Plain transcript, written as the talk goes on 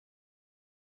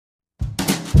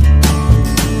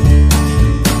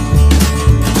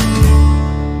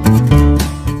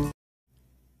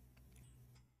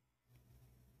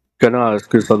Can I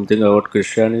ask you something about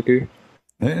Christianity?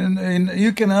 And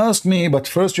you can ask me, but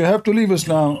first you have to leave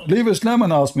Islam. Leave Islam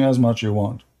and ask me as much you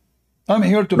want. I'm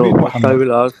here to No, beat first I Muhammad.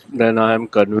 will ask, then I am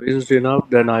convinced enough,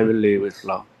 then I will leave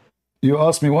Islam. You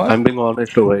ask me what? I'm being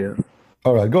honest over here.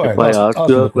 All right, go If ahead. I ask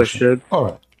Ask me you a the question. question, All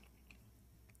right,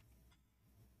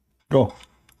 go.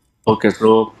 okay,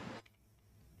 so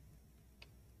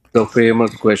the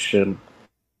famous question,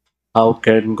 how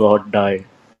can God die?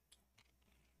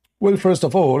 Well, first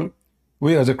of all,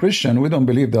 we as a Christian, we don't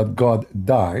believe that God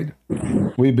died.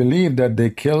 We believe that they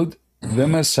killed the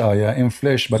Messiah in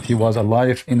flesh, but he was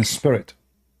alive in spirit.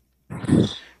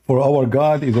 For our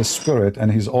God is a spirit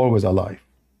and he's always alive.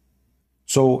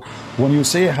 So when you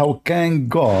say, how can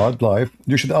God live?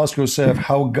 You should ask yourself,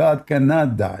 how God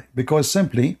cannot die? Because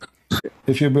simply,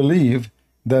 if you believe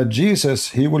that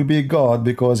Jesus, he will be God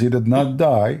because he did not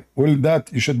die, well,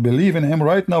 that you should believe in him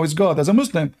right now is God as a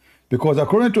Muslim. Because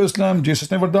according to Islam,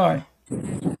 Jesus never died.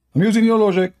 I'm using your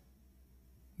logic.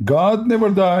 God never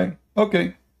died.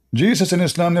 Okay. Jesus in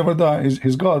Islam never died.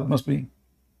 He's God, must be.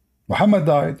 Muhammad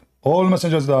died. All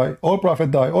messengers died. All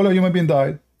prophets died. All human beings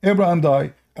died. Abraham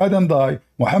died. Adam died.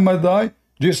 Muhammad died.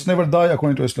 Jesus never died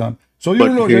according to Islam. So your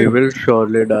But he logic, will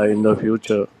surely die in the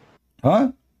future.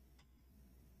 huh?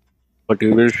 But he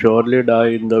will surely die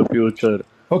in the future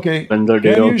Okay. when the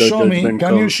day Can you of the show me? judgment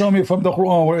Can you comes. show me from the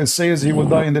Quran where it says he will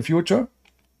die in the future?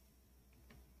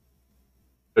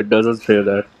 It doesn't say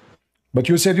that. But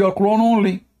you said you are Quran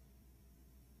only.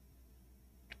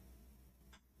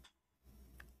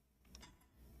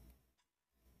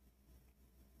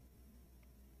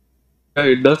 Yeah,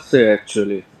 it does say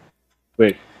actually.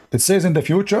 Wait, It says in the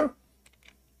future.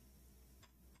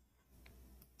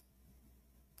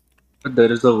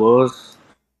 there is a verse.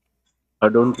 I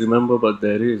don't remember, but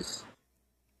there is.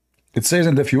 It says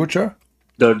in the future.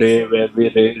 The day where we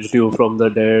raised you from the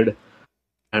dead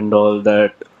and all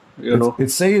that. You It, know.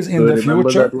 it says Do in you the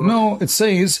remember that future. verse? No, it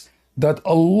says that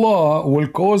Allah will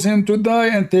cause him to die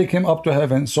and take him up to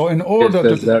heaven. So in It order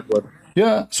says to, that one.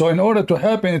 yeah, so in order to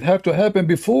happen, it have to happen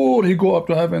before he go up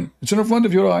to heaven. It's in front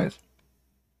of your eyes.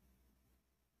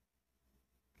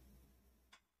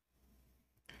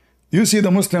 You see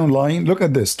the Muslim line. Look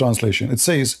at this translation. It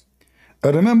says, I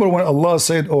remember when Allah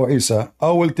said, "O Isa,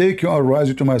 I will take you and raise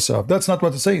you to myself." That's not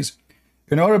what it says.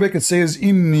 In Arabic, it says,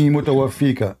 "Inni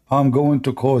mutawaffika." I'm going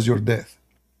to cause your death,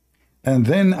 and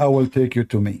then I will take you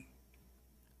to me.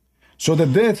 So the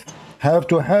death have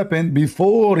to happen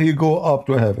before he go up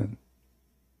to heaven.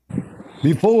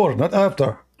 Before, not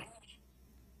after.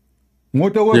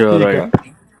 Yeah, right. Mutawaffika.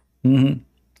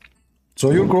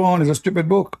 So your Quran is a stupid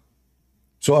book.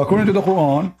 So according to the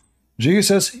Quran,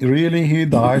 Jesus really he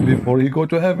died before he go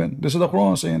to heaven. This is the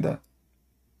Quran saying that.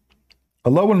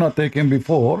 Allah will not take him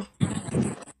before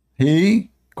he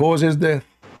causes death.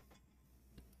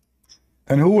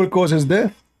 And who will cause his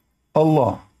death?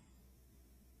 Allah.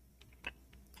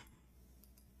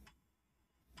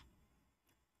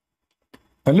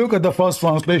 And look at the first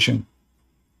translation.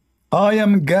 I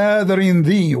am gathering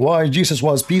thee. Why Jesus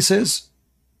was pieces?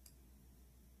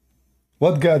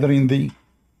 What gathering thee?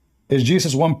 Is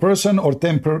Jesus one person or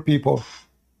 10 people?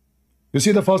 You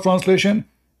see the first translation?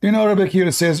 In Arabic here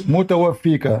it says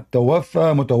mutawaffika.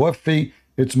 Tawaffa, mutawaffi.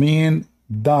 It means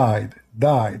died,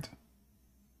 died.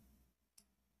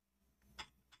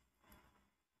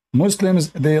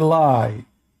 Muslims, they lie.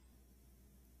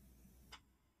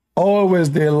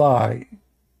 Always they lie.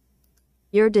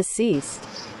 You're deceased.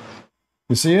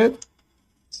 You see it?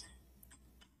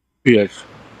 Yes.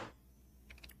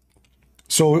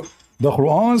 So the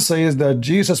Quran says that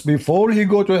Jesus, before he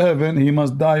go to heaven, he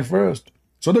must die first.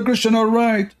 So the Christians are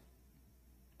right.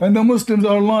 And the Muslims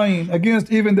are lying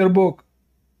against even their book.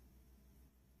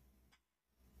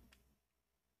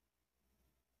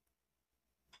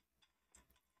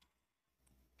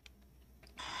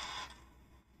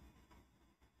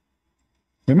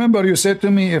 Remember, you said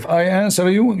to me, if I answer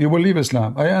you, you will leave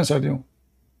Islam. I answered you.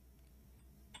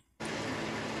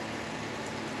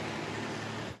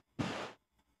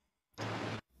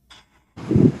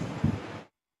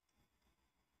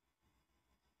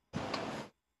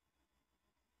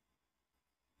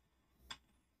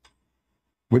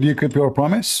 Will you keep your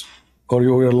promise? Or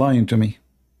you were lying to me?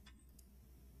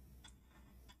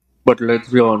 But let's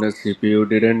be honest, CP, you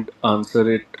didn't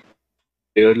answer it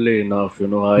clearly enough.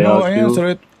 I No, I asked you, answer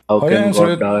it. how I can answer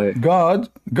God it. die?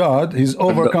 God, he's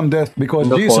And the, overcome death because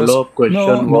and the Jesus. follow-up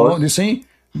No, question no. You was, see,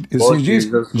 was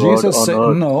Jesus, Jesus God Jesus on said,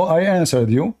 earth? no. I answered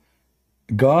you.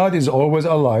 God is always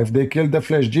alive. They killed the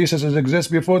flesh. Jesus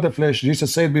exists before the flesh.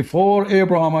 Jesus said, "Before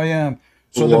Abraham, I am."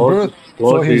 So the Was birth.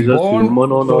 So was he's Jesus born.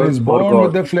 human on So earth he's or born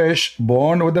with God? the flesh.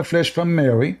 Born with the flesh from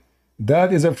Mary.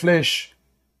 that is a flesh.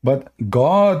 But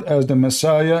God as the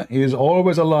Messiah is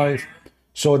always alive.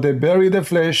 So they bury the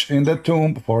flesh in the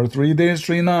tomb for 3 days,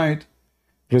 3 nights.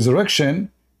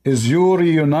 Resurrection is you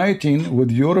reuniting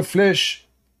with your flesh.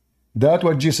 That's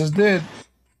what Jesus did.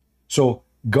 So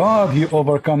God, he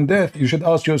overcome death. You should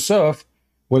ask yourself,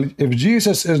 well, if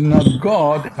Jesus is not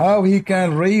God, how he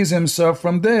can raise himself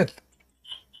from death?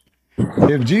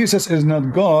 If Jesus is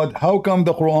not God, how come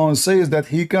the Quran says that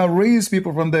he can raise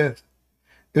people from death?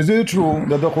 Is it true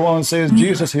that the Quran says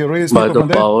Jesus, he raised By people the from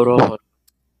death? power of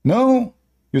No.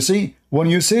 You see, when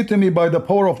you say to me by the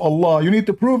power of Allah, you need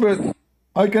to prove it.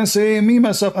 I can say, me,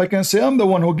 myself, I can say I'm the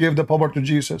one who gave the power to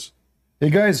Jesus. Hey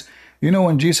guys, you know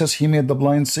when Jesus, he made the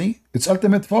blind see? It's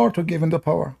ultimate fault who gave him the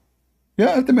power.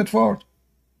 Yeah, ultimate fault.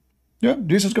 Yeah,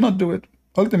 Jesus cannot do it.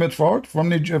 Ultimate fault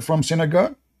from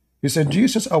synagogue. He said,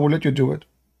 Jesus, I will let you do it.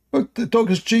 But the talk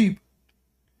is cheap.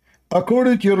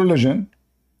 According to your religion,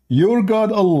 your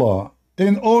God Allah,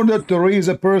 in order to raise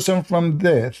a person from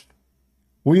death,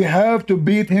 we have to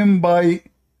beat him by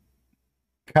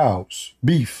cows,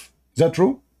 beef. Is that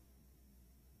true?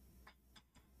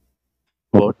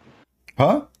 what?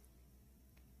 Huh?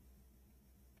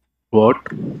 What?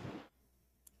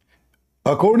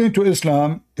 According to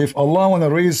Islam, if Allah want to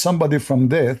raise somebody from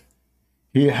death,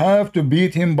 he have to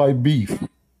beat him by beef.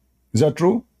 Is that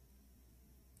true?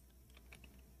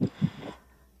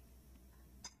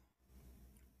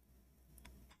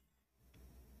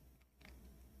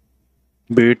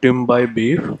 Beat him by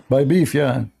beef? By beef,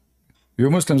 yeah. You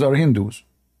Muslims are Hindus.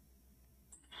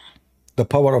 The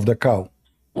power of the cow.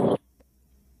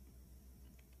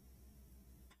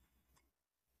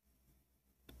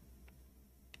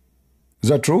 Is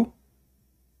that true?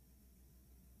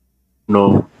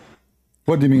 No.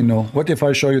 What do you mean no? What if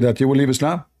I show you that? You will leave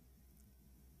Islam?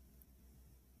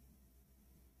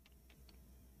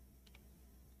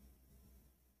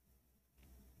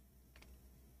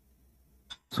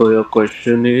 So your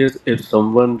question is, if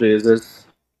someone raises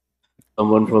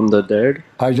someone from the dead,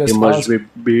 I he just must asked. be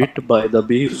beat by the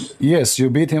beef. Yes, you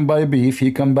beat him by beef,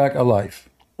 he come back alive.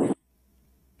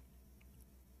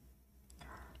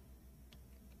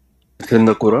 It's in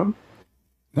the Quran?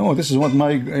 No, this is what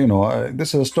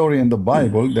this is a story in the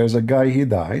Bible. There's a guy, he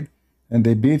died, and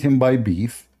they beat him by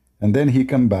beef, and then he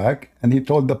come back, and he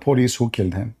told the police who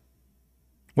killed him.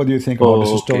 What do you think about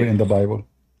this story in the Bible?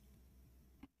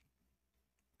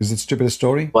 Is it stupid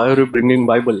story? Why are you bringing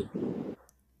Bible?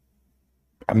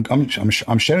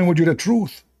 I'm sharing with you the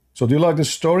truth. So do you like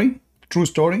this story? True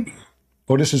story?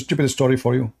 Or this is stupid story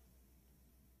for you?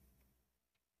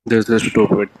 This is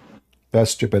stupid.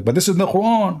 That's stupid. But this is in the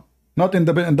Quran, not in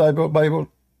the Bible.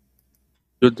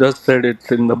 You just said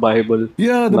it's in the Bible.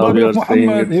 Yeah, the Now Bible you of are saying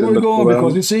Muhammad. it's Here in we the go.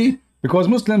 Because Quran. you see, because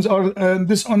Muslims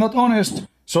are not honest.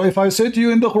 So if I say to you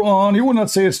in the Quran, you will not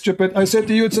say it's stupid. I say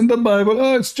to you it's in the Bible.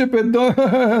 Oh, it's stupid.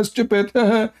 Stupid.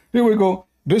 Here we go.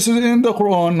 This is in the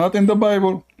Quran, not in the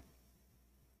Bible.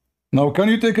 Now, can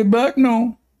you take it back?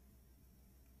 No.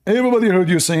 Everybody heard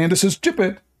you saying this is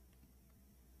stupid.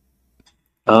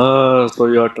 So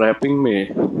you are trapping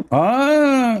me.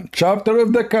 Chapter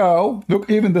of the cow. Look,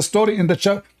 even the story in the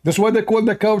chapter. That's why they call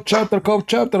the cow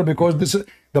chapter, because this is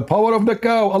the power of the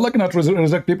cow. Allah cannot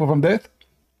resurrect people from death.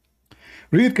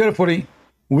 Read carefully.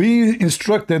 We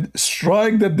instructed,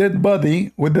 strike the dead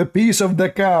body with the piece of the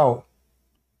cow,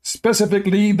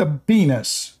 specifically the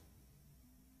penis.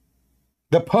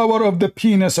 The power of the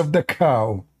penis of the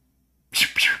cow.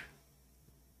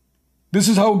 This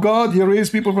is how God, he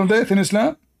raised people from death in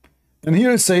Islam. And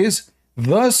here it says,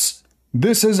 thus,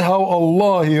 this is how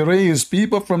Allah, he raised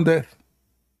people from death.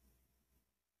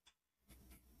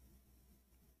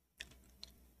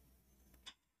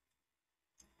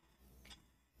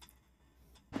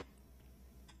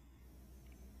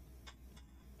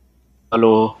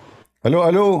 Hello. Hello,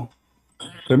 hello.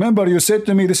 Remember, you said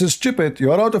to me, this is stupid. You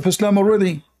are out of Islam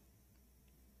already.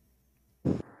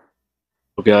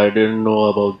 Okay, I didn't know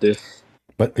about this.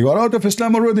 But you are out of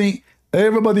Islam already.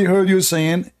 Everybody heard you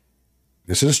saying,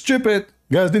 this is stupid.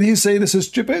 Guys, did he say this is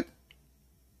stupid?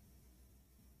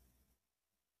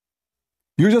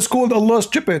 You just called Allah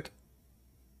stupid.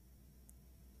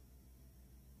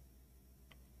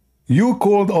 You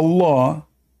called Allah,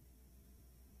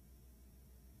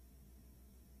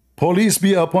 police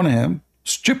be upon him,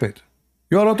 stupid.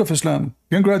 You are out of Islam.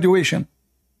 Your graduation.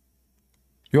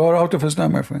 You are out of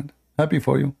Islam, my friend. Happy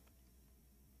for you.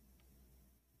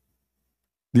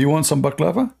 Do you want some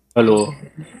baklava? Hello.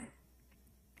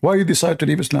 Why you decide to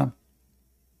leave Islam?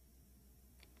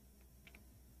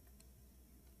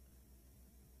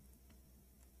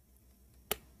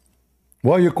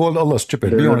 Why you called Allah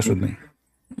stupid? Be honest with me.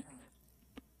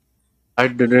 I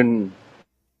didn't.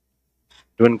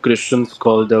 Even Christians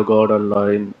call their God Allah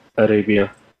in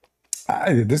Arabia.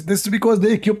 This is because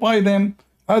they occupy them.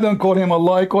 I don't call him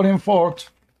Allah, I call him fart.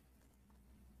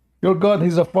 Your God,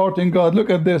 he's a farting God. Look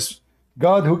at this.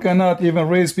 God who cannot even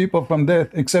raise people from death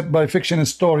except by fiction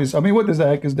stories. I mean, what the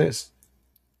heck is this?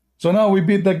 So now we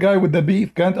beat the guy with the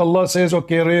beef. Can't Allah says,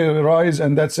 okay, rise,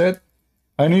 and that's it?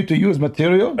 I need to use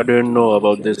material? I didn't know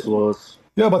about this verse.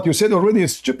 Yeah, but you said already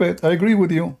it's stupid. I agree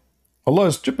with you. Allah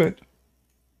is stupid.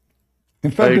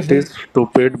 In fact, It is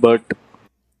stupid, but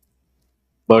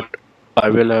I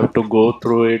will have to go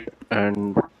through it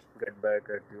and get back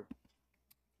at you.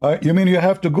 You mean you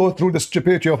have to go through the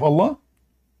stupidity of Allah?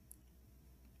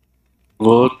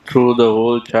 Go through the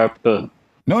whole chapter.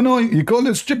 No, you call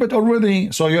it stupid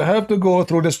already. So you have to go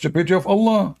through the stupidity of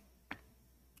Allah.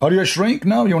 Are you a shrink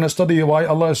now? You want to study why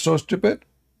Allah is so stupid?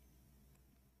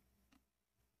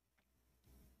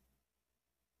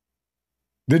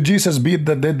 Did Jesus beat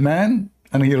the dead man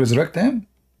and he resurrected him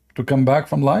to come back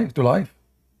from life to life?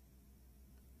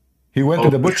 He went to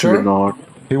the butcher. Not.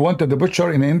 He went to the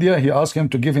butcher in India. He asked him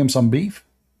to give him some beef.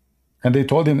 And they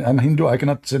told him, I'm Hindu, I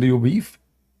cannot sell you beef.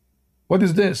 What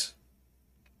is this?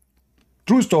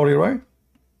 True story, right?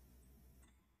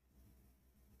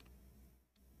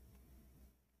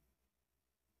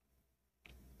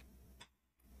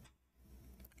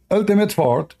 Ultimate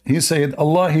part, he said,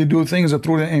 Allah, he do things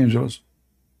through the angels.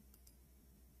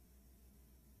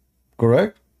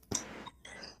 Correct?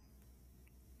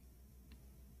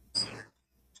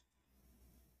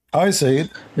 I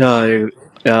said,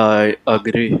 Yeah, I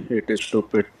agree. It is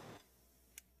stupid.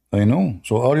 I know.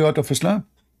 So are you out of Islam?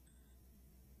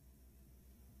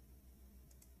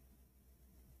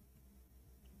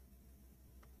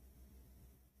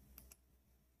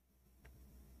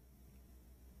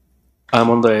 I'm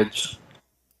on the edge.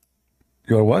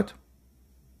 You're what?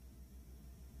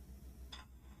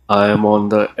 I am on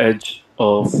the edge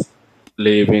of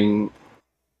leaving.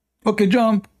 Okay,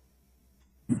 jump.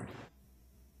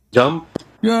 Jump?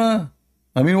 Yeah.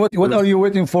 I mean, what are you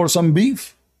waiting for? Some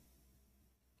beef?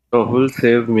 So who will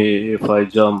save me if I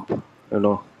jump? You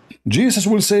know. Jesus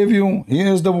will save you. He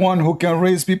is the one who can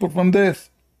raise people from death.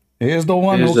 He is the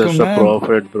one He's who just can. a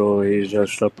prophet, bro. He's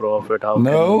just a prophet. How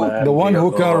No, can the one be a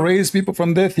who can God? raise people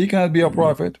from death, he cannot be a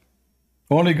prophet.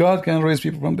 Only God can raise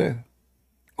people from death.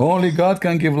 Only God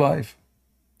can give life.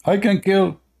 I can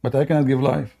kill, but I cannot give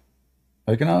life.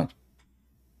 I cannot.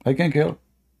 I can kill.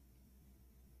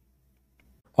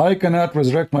 I cannot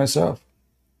resurrect myself.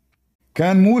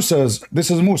 Can Moses,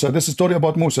 this is Musa, this is story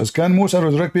about Moses. Can Musa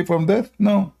resurrect people from death?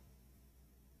 No.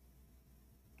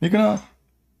 He cannot.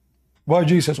 Why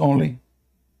Jesus only?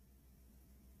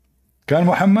 Can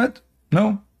Muhammad?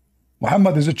 No.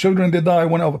 Muhammad is the children, they die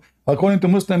whenever. According to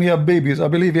Muslim, he have babies. I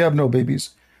believe he have no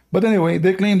babies. But anyway,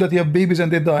 they claim that he have babies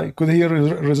and they die. Could he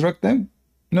resurrect them?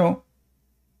 No.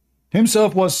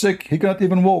 Himself was sick. He cannot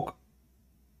even walk.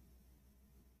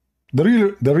 The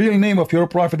real name of your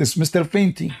prophet is Mr.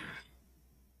 Fainty.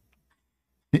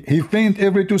 He faint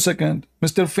every 2 seconds.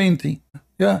 Mr. Fainty.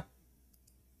 Yeah.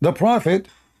 The prophet,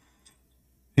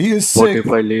 he is What sick.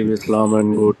 if I leave Islam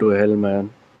and go to hell,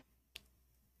 man?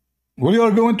 Well, you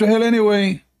are going to hell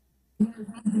anyway.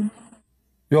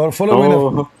 You are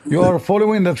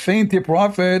following the fainty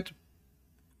prophet.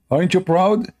 Aren't you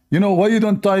proud? You know why you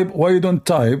don't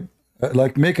type?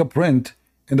 Like make a print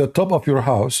in the top of your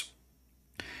house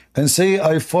and say,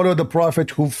 I follow the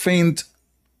prophet who faint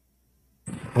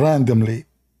randomly.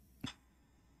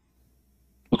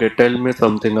 Okay, tell me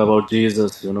something about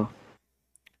Jesus, you know.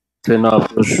 It's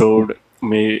enough. You showed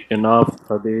me enough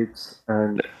hadiths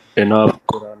and enough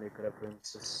Quranic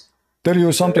references. Tell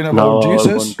you something Now about I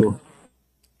Jesus. want to.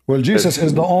 Well, Jesus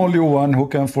is the only one who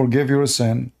can forgive your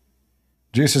sin.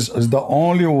 Jesus is the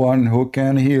only one who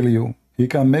can heal you. He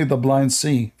can make the blind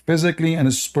see, physically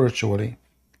and spiritually.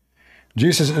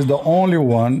 Jesus is the only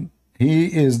one. He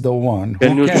is the one who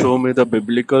Can you show me the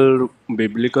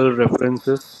biblical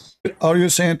references? Are you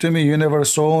saying to me you never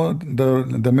saw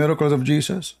the miracles of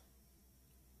Jesus?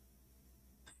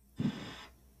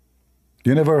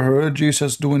 You never heard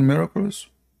Jesus doing miracles?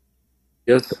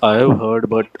 Yes, I have heard,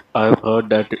 but I have heard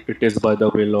that it is by the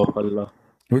will of Allah.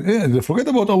 Yeah, forget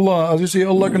about Allah. As you see,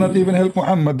 Allah cannot even help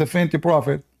Muhammad, the fainty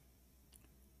prophet.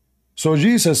 So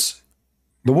Jesus,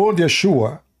 the word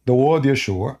Yeshua,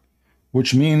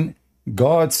 which means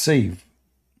God save.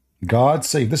 God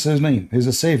save. This is his name. He's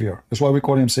a savior. That's why we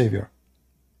call him savior.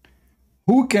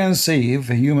 Who can save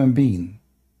a human being?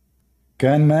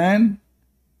 Can man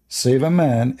save a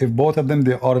man if both of them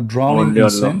they are drowning Only in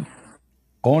Allah. sin?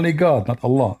 Only God, not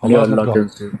Allah. Only Allah is not Allah God. can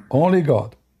save. Only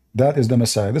God. That is the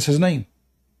Messiah. This is his name.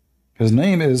 His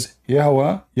name is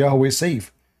Yahweh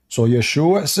save. So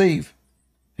Yeshua save.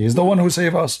 He's the one who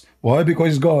save us. Why? Because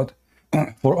he's God.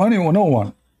 For anyone, no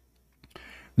one.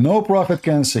 No prophet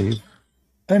can save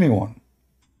anyone.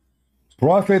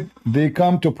 Prophet, they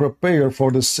come to prepare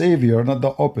for the Savior, not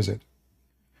the opposite.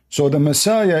 So the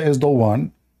Messiah is the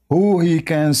one who he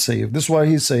can save. This is why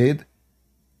he said,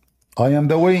 I am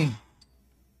the way.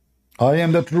 I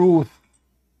am the truth.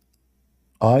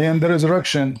 I am the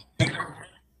resurrection.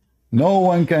 No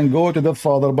one can go to the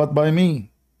Father but by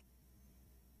me.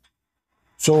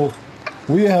 So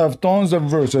we have tons of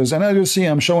verses, and as you see,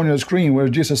 I'm showing you a screen where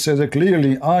Jesus says it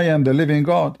clearly, I am the living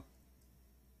God.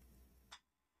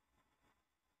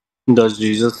 Does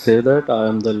Jesus say that I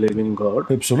am the living God?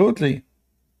 Absolutely.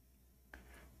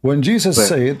 When Jesus Where?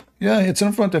 said, yeah, it's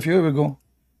in front of you, here we go.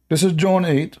 This is John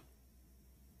 8.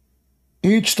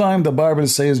 Each time the Bible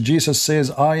says, Jesus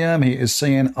says, I am, he is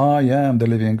saying, I am the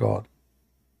living God.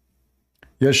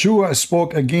 Yeshua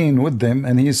spoke again with them,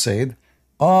 and he said,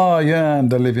 I am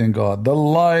the living God, the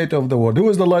light of the world. Who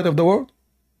is the light of the world?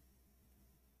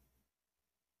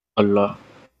 Allah.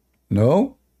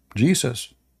 No,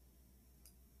 Jesus.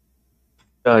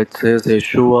 Yeah, it says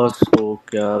Yeshua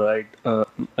spoke, yeah, right.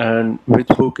 And which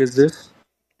book is this?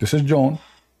 This is John,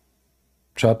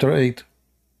 chapter 8.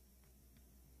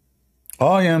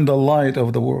 I am the light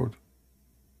of the world.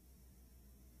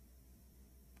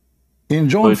 In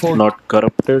So John it's 4, not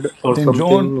corrupted or in something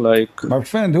John, like. my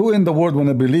friend, who in the world want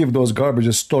to believe those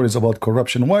garbage stories about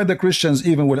corruption? Why the Christians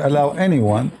even would allow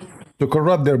anyone to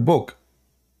corrupt their book?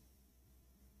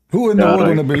 Who in the Yeah, world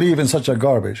want to right. believe in such a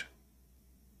garbage?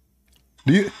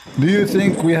 Do you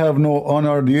think we have no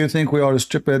honor? Do you think we are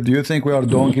stupid? Do you think we are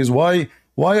donkeys? Why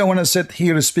I want to sit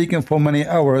here speaking for many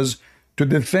hours to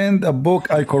defend a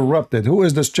book I corrupted? Who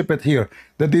is the stupid here?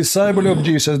 The disciple of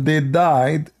Jesus, they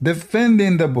died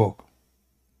defending the book.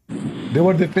 They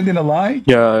were defending a lie?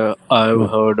 Yeah, I've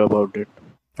heard about it.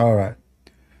 All right.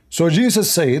 So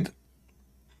Jesus said,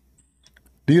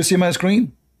 do you see my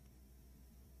screen?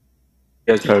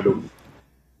 Yes, I do.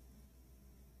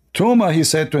 Toma, he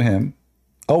said to him,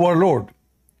 our Lord,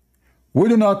 we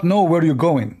do not know where you're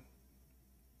going.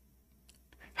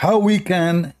 How we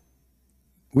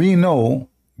know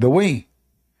the way?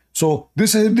 So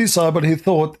this is a disciple, he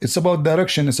thought it's about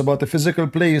direction, it's about the physical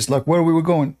place, like where we were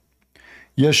going.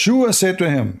 Yeshua said to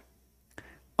him,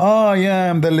 I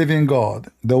am the living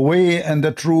God, the way and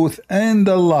the truth and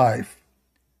the life.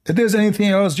 If there's anything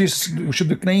else Jesus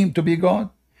should claim to be God,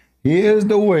 he is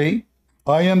the way.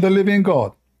 I am the living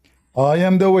God. I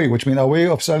am the way, which means a way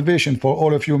of salvation for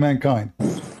all of you mankind.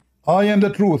 I am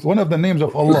the truth. One of the names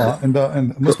of Allah in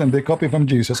the Muslim, they copy from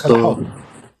Jesus, Al-Haq. So,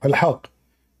 Al-Haq.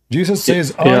 Jesus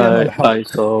says, I am yeah, Al-Haq. I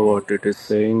saw what it is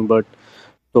saying, but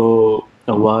so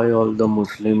why all the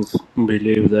Muslims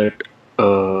believe that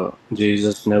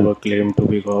Jesus never claimed to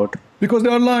be God? Because they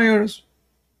are liars.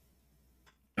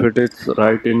 If it is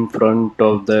right in front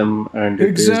of them and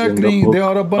it is in the Exactly. They book,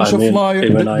 are a bunch I of mean, liars.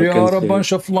 even I They can are a say,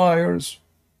 bunch of liars.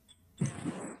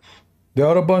 They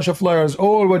are a bunch of liars.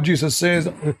 All what Jesus says.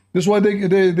 This is why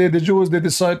the Jews, they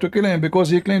decide to kill him, because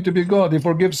he claimed to be God. He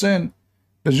forgives sin.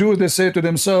 The Jews, they say to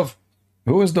themselves,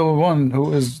 who is the one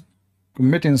who is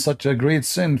committing such a great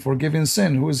sin, forgiving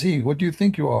sin? Who is he? What do you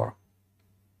think you are?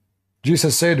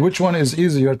 Jesus said, which one is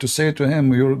easier to say to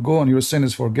him, you go and your sin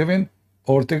is forgiven,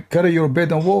 or to carry your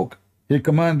bed and walk? He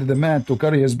commanded the man to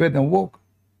carry his bed and walk.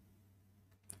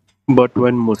 but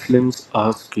when Muslims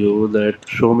ask you that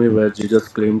show me where Jesus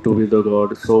claimed to be the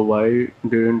God, so why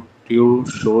didn't you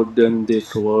show them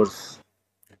this verse?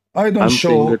 I don't I'm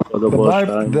seeing show it for the the first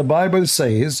Bible. time. The Bible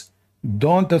says,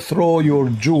 don't throw your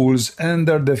jewels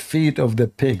under the feet of the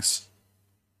pigs.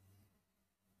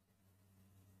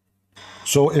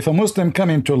 So if a Muslim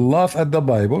coming to laugh at the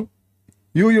Bible,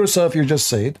 you yourself, you just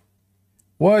said,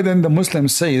 why then the Muslim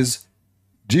says,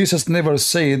 Jesus never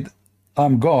said,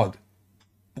 I'm God.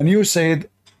 And you said,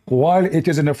 while it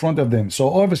is in the front of them. So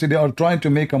obviously they are trying to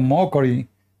make a mockery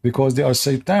because they are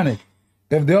satanic.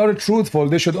 If they are truthful,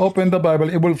 they should open the Bible.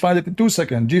 It will find it in 2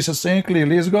 seconds. Jesus saying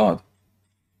clearly is God.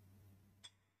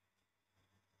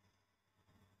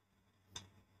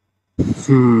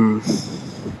 Hmm.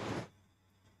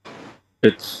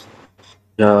 It's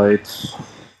yeah. It's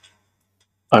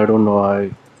I don't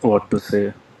know what to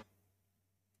say.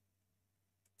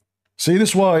 See, this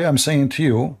is why I'm saying to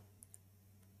you,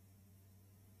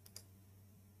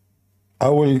 I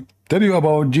will tell you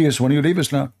about Jesus when you leave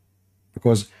Islam.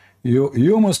 Because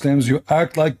you Muslims, you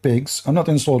act like pigs. I'm not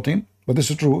insulting, but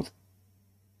this is truth.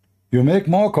 You make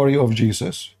mockery of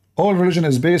Jesus. All religion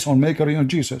is based on mockery on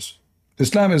Jesus.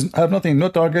 Islam have nothing, no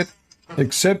target,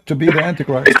 except to be the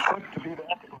Antichrist.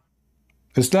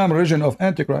 Islam, religion of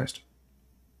Antichrist,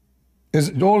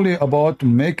 is only about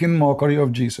making mockery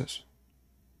of Jesus.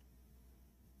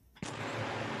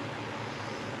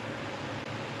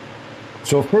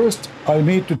 So first, I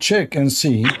need to check and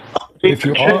see if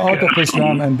you are out of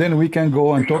Islam, and then we can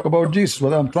go and talk about Jesus.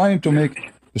 What I'm trying to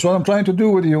make is what I'm trying to do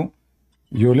with you.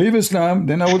 You leave Islam,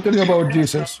 then I will tell you about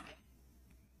Jesus.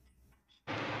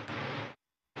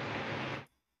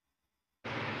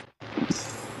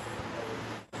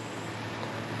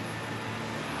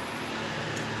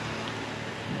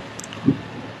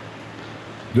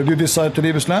 Did you decide to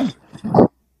leave Islam?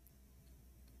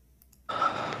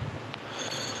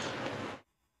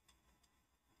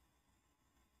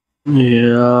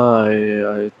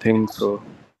 Yeah, I think so.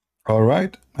 All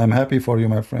right. I'm happy for you,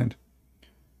 my friend.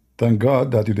 Thank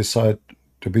God that you decide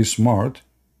to be smart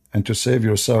and to save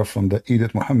yourself from the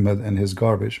Edith Muhammad and his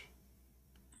garbage.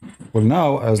 Well,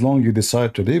 now, as long as you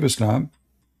decide to leave Islam,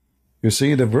 you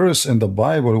see the verse in the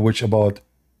Bible which about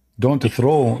don't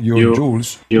throw your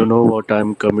jewels. You know what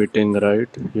I'm committing, right?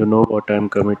 You know what I'm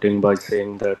committing by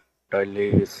saying that I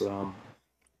leave Islam.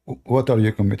 What are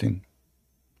you committing?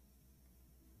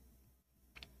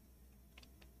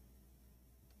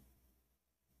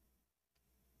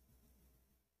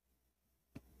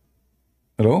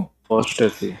 Hello?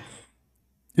 Apostasy.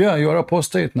 Yeah, you are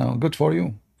apostate now. Good for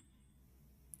you.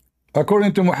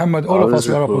 According to Muhammad, all How of is us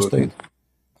it are good? apostate.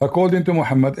 According to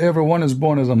Muhammad, everyone is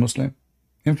born as a Muslim.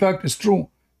 In fact, it's true.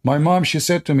 My mom, she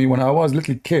said to me when I was a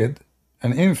little kid,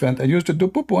 an infant, I used to do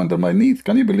poo-poo under my knees.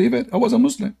 Can you believe it? I was a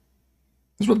Muslim.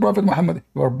 This is what Prophet Muhammad,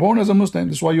 you are born as a Muslim.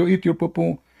 This is why you eat your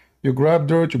poo-poo. You grab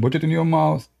dirt, you put it in your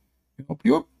mouth.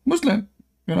 You're Muslim,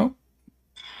 you know.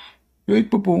 You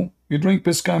eat poo-poo, you drink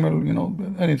piss camel, you know,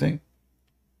 anything.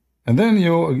 And then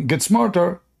you get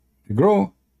smarter, you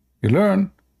grow, you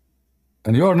learn,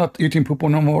 and you are not eating poo-poo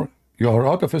no more. You are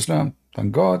out of Islam,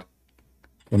 thank God.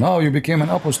 So now you became an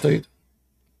apostate.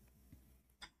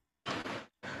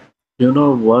 You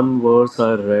know, one verse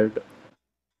I read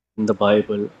in the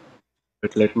Bible,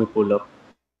 but let me pull up.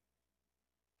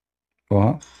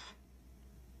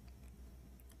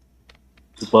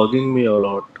 It's bugging me a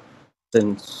lot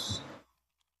since.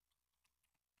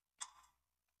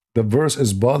 The verse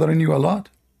is bothering you a lot?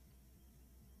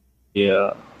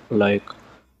 Yeah, like,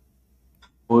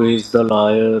 who is the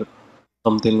liar?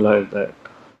 Something like that.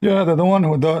 Yeah, the one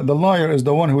who the liar is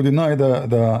the one who denied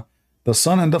the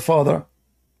Son and the Father,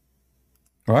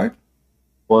 right?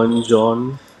 1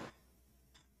 John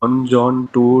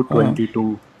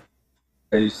 2:22.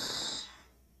 Guys,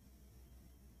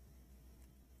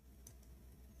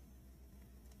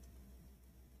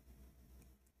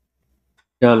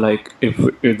 yeah, like if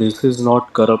this is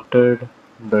not corrupted,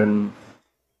 then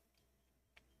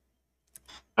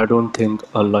I don't think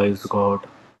Allah is God.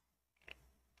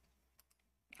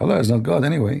 Allah is not God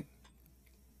anyway.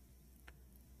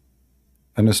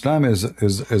 And Islam is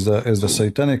the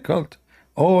satanic cult.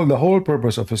 The whole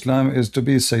purpose of Islam is to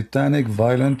be satanic,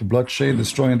 violent, bloodshed,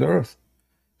 destroying the earth.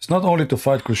 It's not only to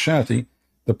fight Christianity.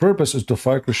 The purpose is to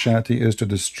fight Christianity is to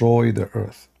destroy the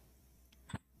earth.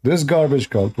 This garbage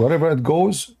cult, wherever it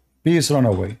goes, peace run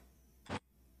away.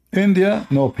 India,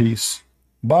 no peace.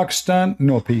 Pakistan,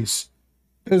 no peace.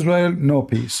 Israel, no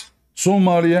peace.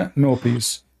 Somalia, no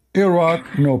peace.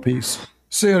 Iraq, no peace.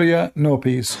 Syria, no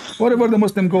peace. Wherever the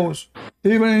Muslim goes,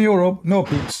 even in Europe, no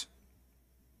peace.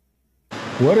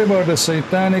 Wherever the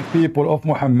satanic people of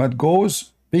Muhammad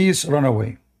goes, peace run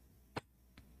away.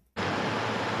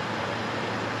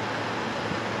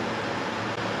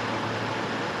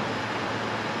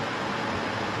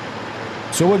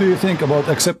 So what do you think about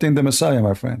accepting the Messiah,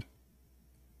 my friend?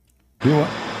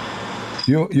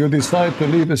 You decide to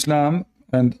leave Islam,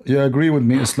 and you agree with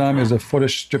me, Islam is a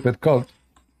foolish, stupid cult.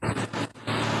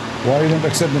 Why you don't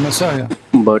accept the Messiah?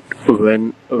 But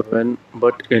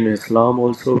but in Islam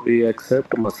also we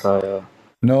accept Messiah.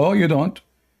 No, you don't.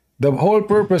 The whole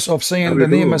purpose of saying We the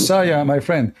name do. Messiah, my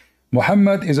friend,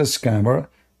 Muhammad is a scammer,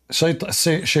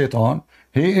 shaitan.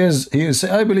 He is,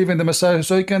 I believe in the Messiah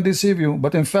so he can deceive you.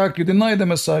 But in fact, you deny the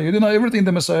Messiah. You deny everything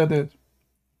the Messiah did.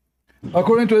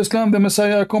 According to Islam, the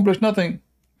Messiah accomplished nothing.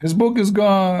 His book is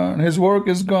gone. His work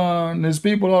is gone. His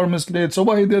people are misled. So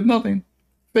why he did nothing?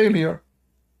 Failure.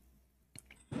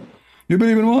 You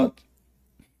believe in what?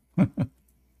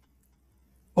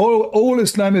 all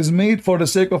Islam is made for the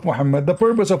sake of Muhammad. The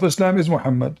purpose of Islam is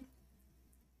Muhammad.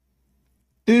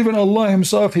 Even Allah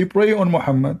himself, he prayed on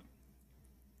Muhammad.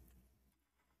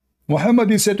 Muhammad,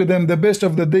 he said to them, the best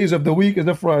of the days of the week is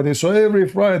a Friday. So every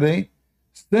Friday,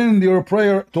 send your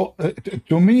prayer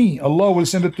to me. Allah will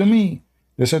send it to me.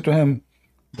 They said to him,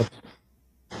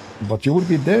 but you will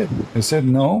be dead. He said,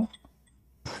 no.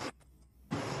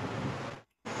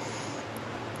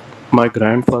 My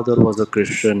grandfather was a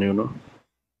Christian,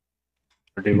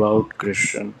 a devout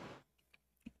Christian.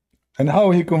 And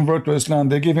how he converted to Islam?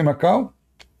 They give him a cow?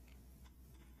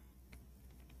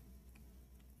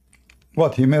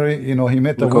 What, he married, he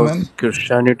met a woman? Because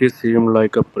Christianity seemed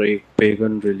like a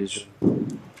pagan religion.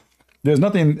 There's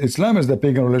nothing, Islam is the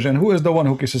pagan religion. Who is the one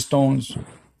who kisses stones?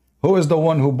 Who is the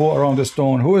one who bow around the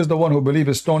stone? Who is the one who believes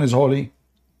a stone is holy?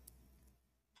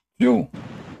 You.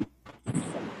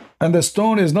 And the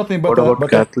stone is nothing but... What about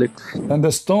Catholics? And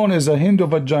the stone is a Hindu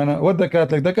vagina. What the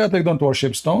Catholic? The Catholic don't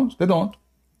worship stones. They don't.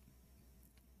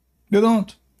 They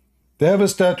don't. They have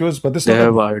statues, but this... They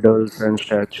have idols and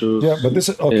statues. Yeah, but this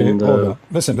is... Okay, hold on.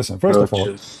 Listen. First of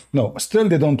all, no, still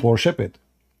they don't worship it.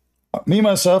 Me,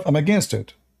 myself, I'm against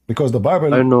it. Because the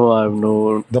Bible... I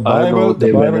know the Bible,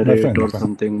 they my friend, or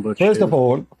something, but... First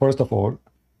of all,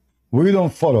 we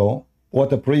don't follow what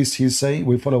the priest he say,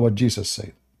 we follow what Jesus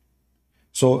said.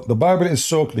 So the Bible is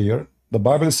so clear. The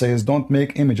Bible says, don't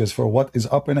make images for what is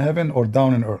up in heaven or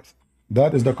down in earth.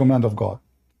 That is the command of God.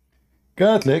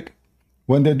 Catholic,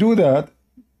 when they do that,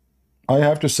 I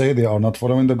have to say they are not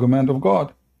following the command of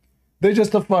God. They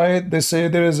justify it. They say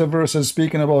there is a verse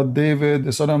speaking about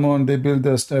David, Solomon, they build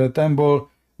a temple,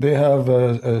 they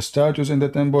have statues in the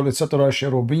temple, etc.,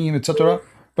 cherubim, etc.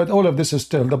 But all of this is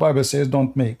still, the Bible says,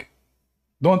 don't make.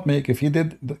 Don't make. If he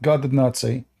did, God did not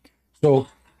say. So,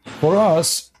 for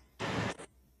us,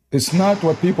 it's not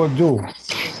what people do.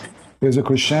 It's a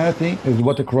Christianity, is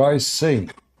what Christ say.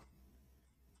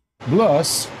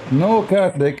 Plus, no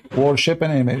Catholic worship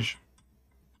an image.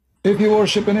 If you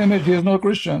worship an image, he is no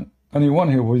Christian.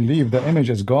 Anyone who will believe the image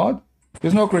is God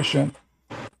is no Christian.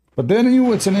 But they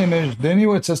knew it's an image, they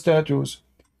knew it's a statues.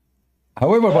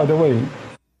 However, by the way,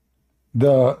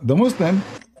 the Muslim,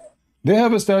 they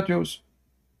have statues.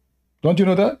 Don't you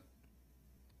know that?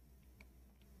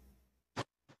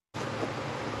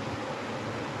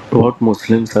 What,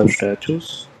 Muslims have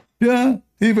statues? Yeah,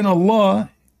 even Allah,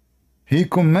 he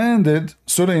commanded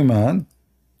Sulaiman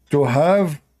to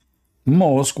have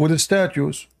mosque with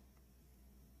statues.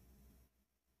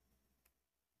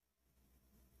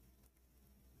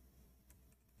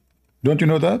 Don't you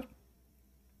know that?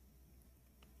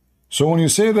 So when you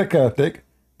say the Catholic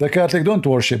don't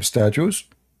worship statues.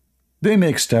 They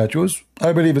make statues.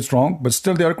 I believe it's wrong, but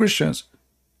still they are Christians.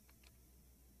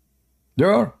 They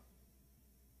are.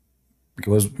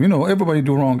 Because, everybody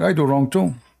do wrong. I do wrong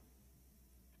too.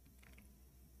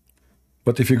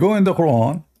 But if you go in the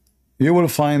Quran, you will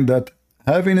find that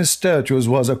having statues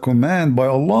was a command by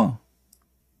Allah.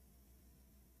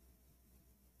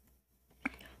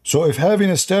 So if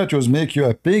having statues make you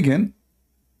a pagan,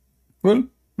 well,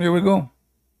 here we go.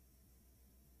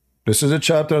 This is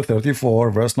chapter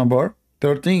 34, verse number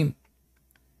 13.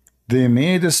 They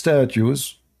made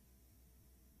statues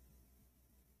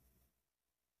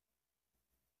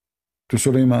to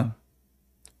Sulaiman.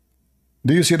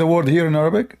 Do you see the word here in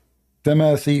Arabic?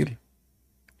 Tamathil.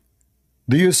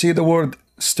 Do you see the word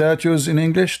statues in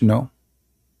English? No.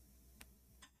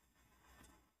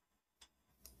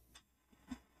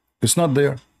 It's not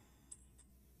there.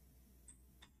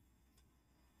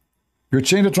 You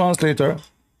change the translator.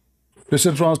 This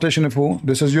is translation of who?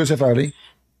 This is Yusuf Ali.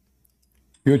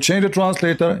 You change the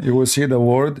translator, you will see the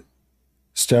word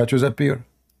statues appear.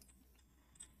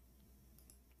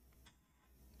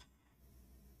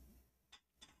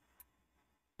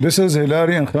 This is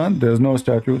Hilary and Khan. There's no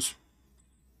statues.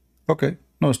 Okay,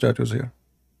 no statues here.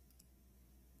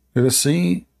 Let us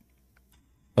see.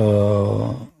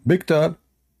 Big tab.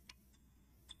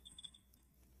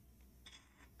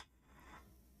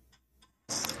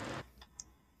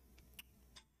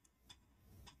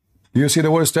 You see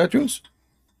the word statues?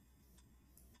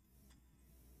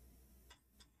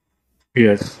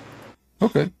 Yes.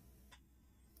 Okay.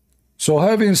 So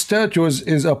having statues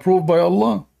is approved by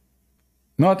Allah.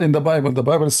 Not in the Bible. The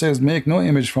Bible says make no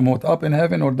image from what up in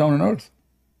heaven or down on earth.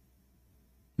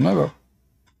 Never.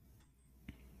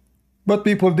 But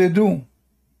people, they do.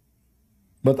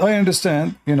 But I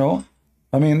understand,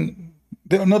 I mean,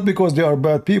 they are not because they are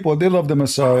bad people. They love the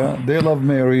Messiah. They love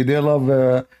Mary. They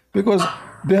love, because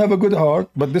they have a good heart,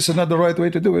 but this is not the right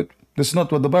way to do it. This is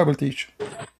not what the Bible teach.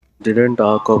 Didn't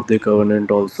Ark of the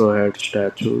Covenant also had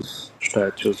statues?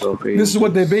 Statues of angels? This is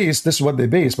what they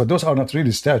base, but those are not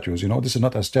really statues, This is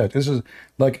not a statue. This is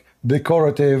like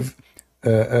decorative,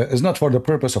 it's not for the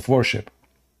purpose of worship.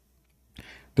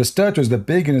 The statues, the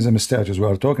paganism statues we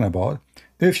are talking about,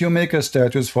 if you make a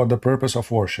statues for the purpose of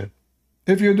worship,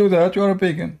 if you do that, you are a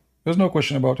pagan. There's no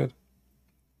question about it.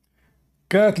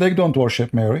 Catholic don't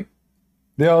worship Mary.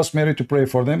 They ask Mary to pray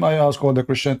for them. I ask all the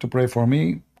Christians to pray for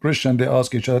me. Christian, they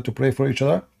ask each other to pray for each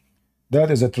other.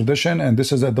 That is a tradition, and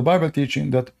this is the Bible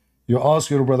teaching that you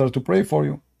ask your brother to pray for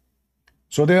you.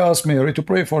 So they ask Mary to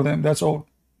pray for them, that's all.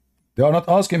 They are not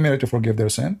asking Mary to forgive their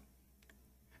sin.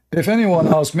 If anyone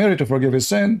asks Mary to forgive his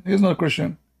sin, he's not a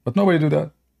Christian. But nobody do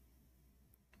that.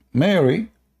 Mary,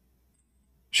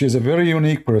 she is a very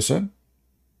unique person,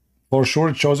 for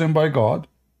sure chosen by God,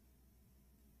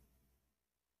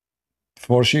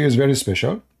 for she is very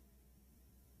special.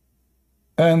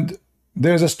 And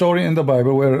there's a story in the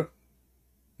Bible where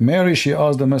Mary, she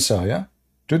asked the Messiah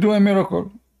to do a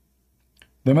miracle.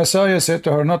 The Messiah said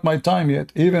to her, not my time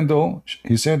yet. Even though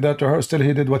he said that to her, still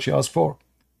he did what she asked for.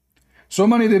 So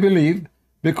many they believed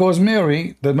because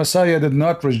Mary, the Messiah, did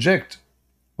not reject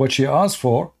what she asked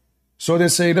for. So they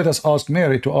say, let us ask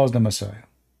Mary to ask the Messiah.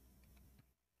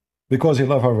 Because he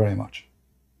loved her very much.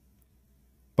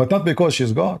 But not because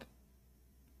she's God.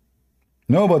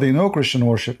 Nobody, no Christian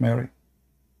worship Mary.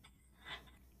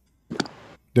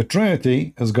 The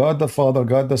Trinity is God the Father,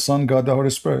 God the Son, God the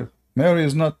Holy Spirit. Mary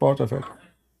is not part of it.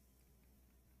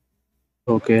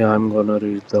 Okay, I'm gonna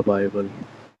read the Bible.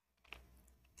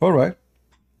 All right.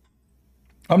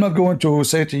 I'm not going to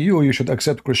say to you, you should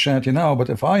accept Christianity now, but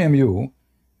if I am you,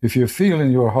 if you feel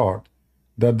in your heart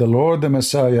that the Lord, the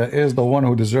Messiah, is the one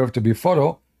who deserves to be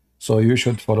followed, so you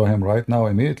should follow him right now,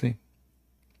 immediately.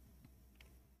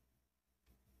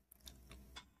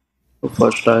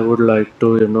 First, I would like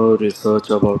to, research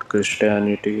about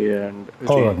Christianity and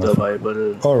read the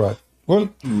Bible. All right. Well,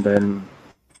 then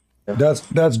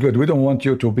that's good. We don't want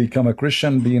you to become a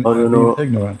Christian being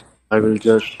ignorant. I will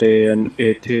just stay an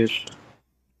atheist,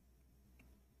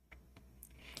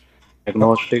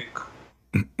 agnostic.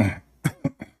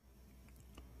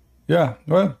 Yeah,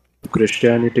 well,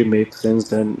 Christianity makes sense,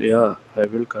 then yeah, I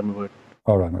will convert.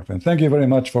 All right, my friend. Thank you very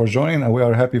much for joining, and we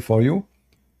are happy for you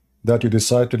that you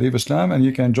decide to leave Islam, and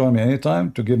you can join me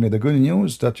anytime to give me the good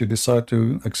news that you decide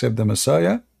to accept the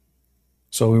Messiah.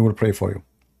 So we will pray for you.